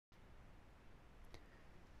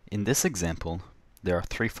In this example, there are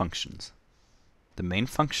three functions. The main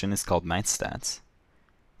function is called myStats,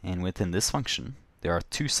 and within this function, there are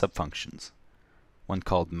two subfunctions, one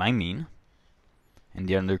called myMean and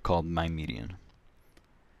the other called myMedian.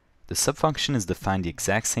 The subfunction is defined the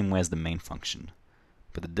exact same way as the main function,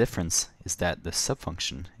 but the difference is that the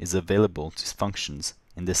subfunction is available to functions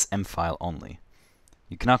in this M file only.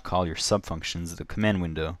 You cannot call your subfunctions the command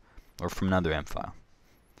window or from another M file.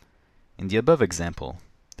 In the above example,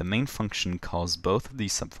 the main function calls both of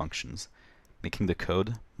these subfunctions, making the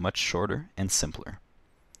code much shorter and simpler.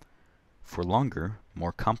 For longer,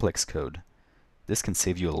 more complex code, this can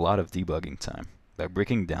save you a lot of debugging time by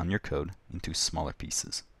breaking down your code into smaller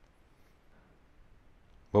pieces.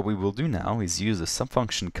 What we will do now is use the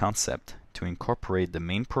subfunction concept to incorporate the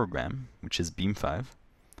main program, which is beam5,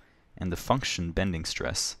 and the function bending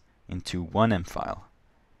stress into one M file,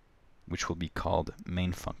 which will be called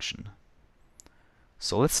main function.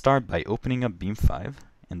 So let's start by opening up beam5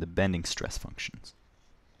 and the bending stress functions.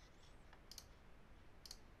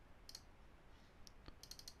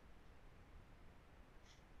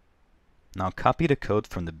 Now copy the code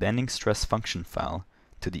from the bending stress function file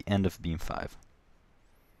to the end of beam5.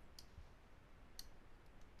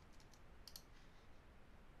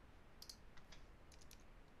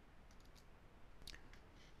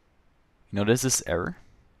 Notice this error?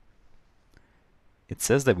 It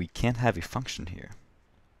says that we can't have a function here.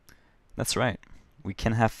 That's right. We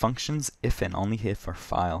can have functions if and only if our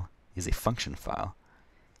file is a function file.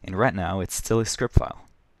 And right now it's still a script file.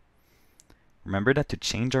 Remember that to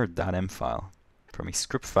change our .m file from a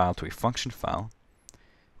script file to a function file,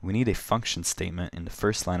 we need a function statement in the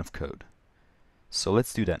first line of code. So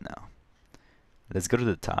let's do that now. Let's go to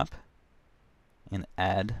the top and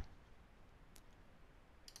add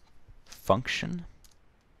function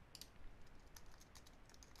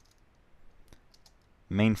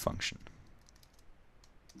main function.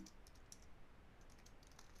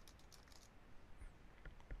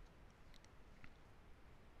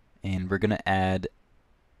 And we're going to add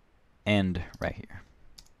end right here.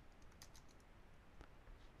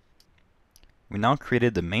 We now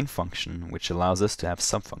created the main function, which allows us to have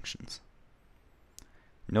subfunctions.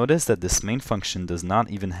 Notice that this main function does not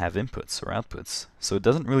even have inputs or outputs, so it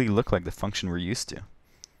doesn't really look like the function we're used to.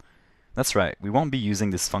 That's right, we won't be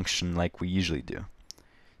using this function like we usually do.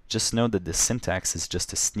 Just know that the syntax is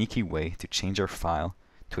just a sneaky way to change our file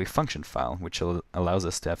to a function file, which allows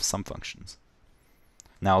us to have some functions.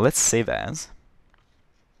 Now let's save as.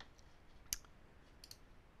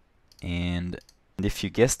 And if you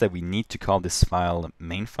guess that we need to call this file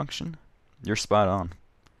main function, you're spot on.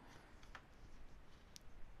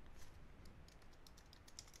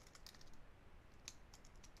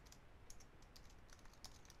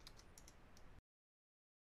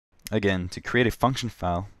 Again, to create a function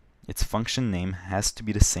file, its function name has to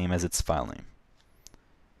be the same as its file name.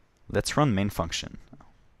 Let's run main function.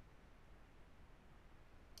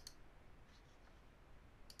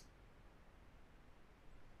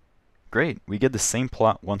 Great, we get the same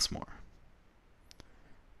plot once more.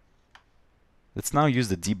 Let's now use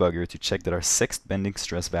the debugger to check that our sixth bending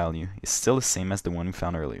stress value is still the same as the one we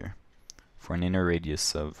found earlier, for an inner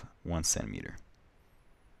radius of 1 centimeter.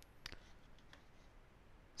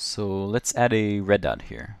 So let's add a red dot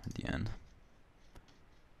here at the end.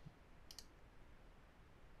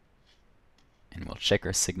 And we'll check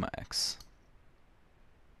our sigma x.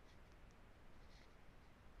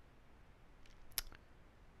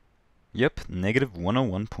 Yep, negative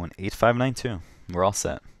 101.8592. We're all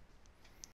set.